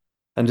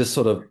and just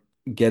sort of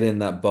get in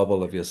that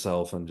bubble of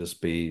yourself and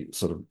just be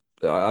sort of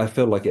I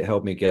feel like it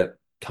helped me get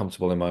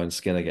comfortable in my own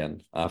skin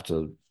again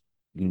after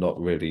not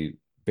really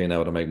being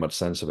able to make much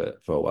sense of it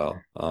for a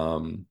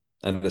while.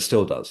 And it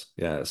still does.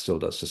 Yeah, it still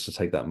does. Just to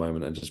take that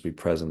moment and just be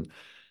present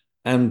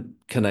and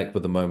connect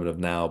with the moment of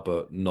now,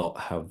 but not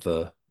have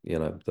the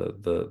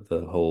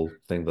whole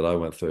thing that I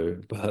went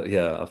through. But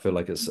yeah, I feel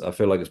like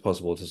it's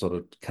possible to sort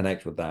of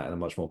connect with that in a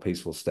much more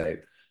peaceful state.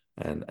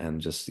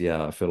 And just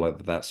yeah, I feel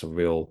like that's a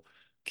real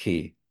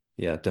key.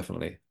 Yeah,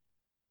 definitely.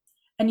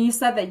 And you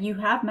said that you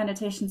have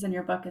meditations in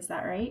your book, is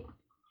that right?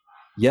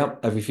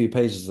 Yep, every few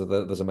pages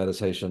there's a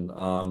meditation.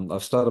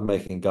 I've started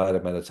making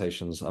guided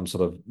meditations. I'm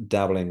sort of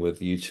dabbling with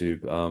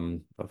YouTube.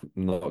 I've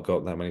not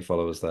got that many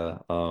followers there.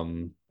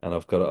 And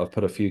I've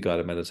put a few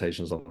guided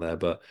meditations on there,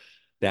 but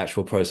the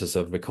actual process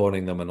of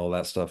recording them and all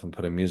that stuff and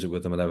putting music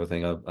with them and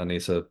everything, I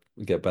need to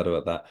get better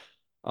at that.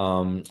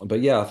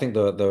 But yeah, I think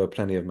there are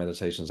plenty of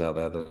meditations out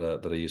there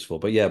that are useful.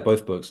 But yeah,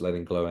 both books,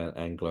 Letting Glow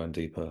and Glowing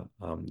Deeper,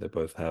 they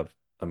both have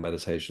a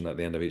meditation at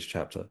the end of each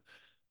chapter.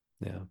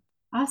 Yeah.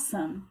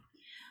 Awesome.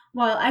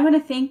 Well, I want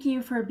to thank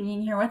you for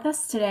being here with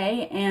us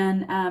today.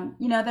 And,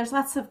 there's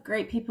lots of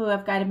great people who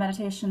have guided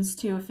meditations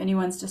too. If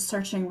anyone's just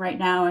searching right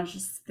now and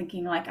just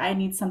thinking, like, I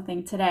need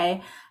something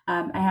today,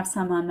 I have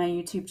some on my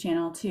YouTube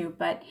channel too.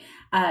 But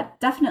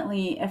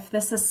definitely, if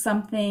this is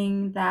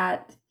something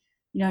that,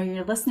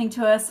 you're listening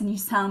to us and you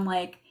sound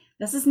like,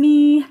 this is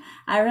me,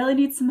 I really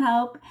need some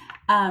help,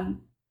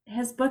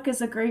 his book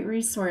is a great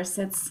resource.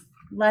 It's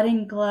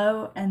Letting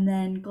Glow, and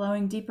then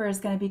Glowing Deeper is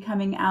going to be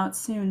coming out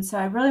soon. So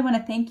I really want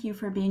to thank you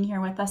for being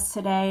here with us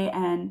today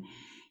and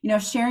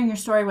sharing your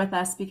story with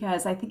us,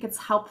 because I think it's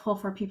helpful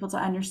for people to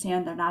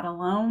understand they're not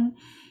alone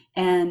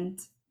and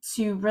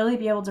to really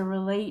be able to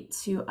relate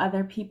to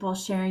other people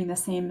sharing the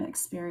same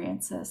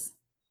experiences.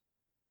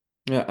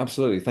 Yeah,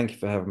 absolutely. Thank you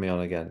for having me on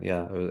again.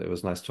 Yeah, it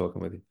was nice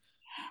talking with you.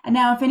 And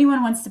now if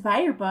anyone wants to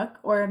buy your book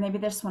or maybe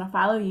they just want to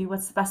follow you,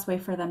 what's the best way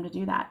for them to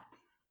do that?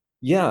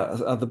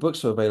 Yeah, the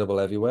books are available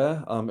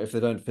everywhere. If they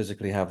don't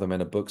physically have them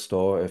in a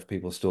bookstore, if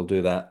people still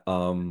do that,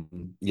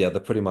 yeah, they're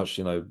pretty much,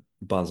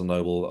 Barnes and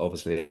Noble,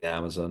 obviously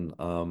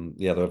Amazon.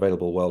 Yeah, they're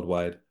available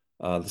worldwide.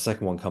 The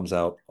second one comes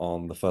out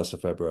on the 1st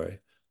of February.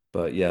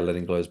 But yeah,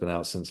 Letting Glow's been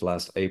out since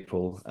last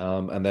April.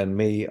 And then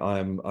me,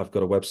 I've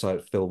got a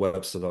website,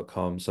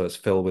 philwebster.com, so it's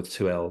Phil with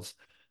two L's.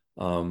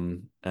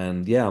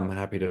 And yeah, I'm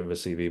happy to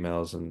receive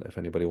emails and if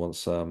anybody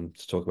wants to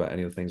talk about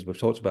any of the things we've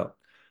talked about.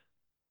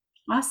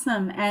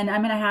 Awesome. And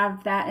I'm going to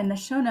have that in the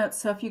show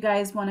notes. So if you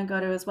guys want to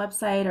go to his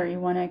website or you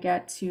want to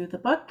get to the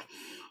book,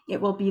 it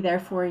will be there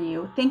for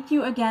you. Thank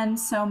you again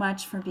so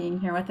much for being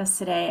here with us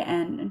today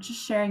and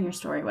just sharing your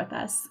story with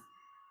us.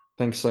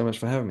 Thanks so much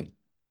for having me.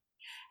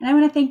 And I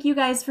want to thank you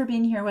guys for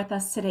being here with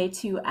us today,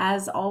 too.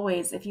 As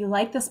always, if you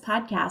like this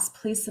podcast,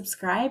 please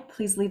subscribe.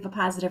 Please leave a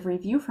positive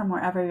review from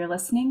wherever you're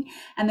listening.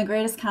 And the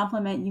greatest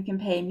compliment you can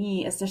pay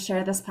me is to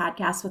share this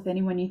podcast with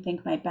anyone you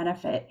think might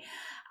benefit.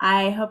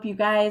 I hope you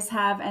guys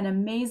have an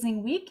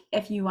amazing week.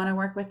 If you want to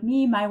work with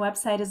me, my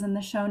website is in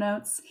the show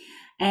notes.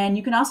 And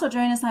you can also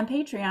join us on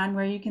Patreon,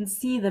 where you can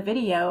see the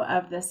video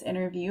of this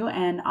interview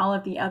and all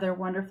of the other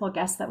wonderful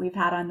guests that we've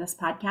had on this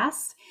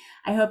podcast.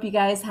 I hope you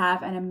guys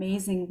have an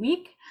amazing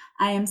week.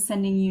 I am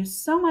sending you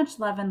so much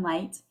love and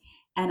light,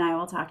 and I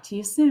will talk to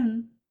you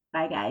soon.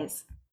 Bye, guys.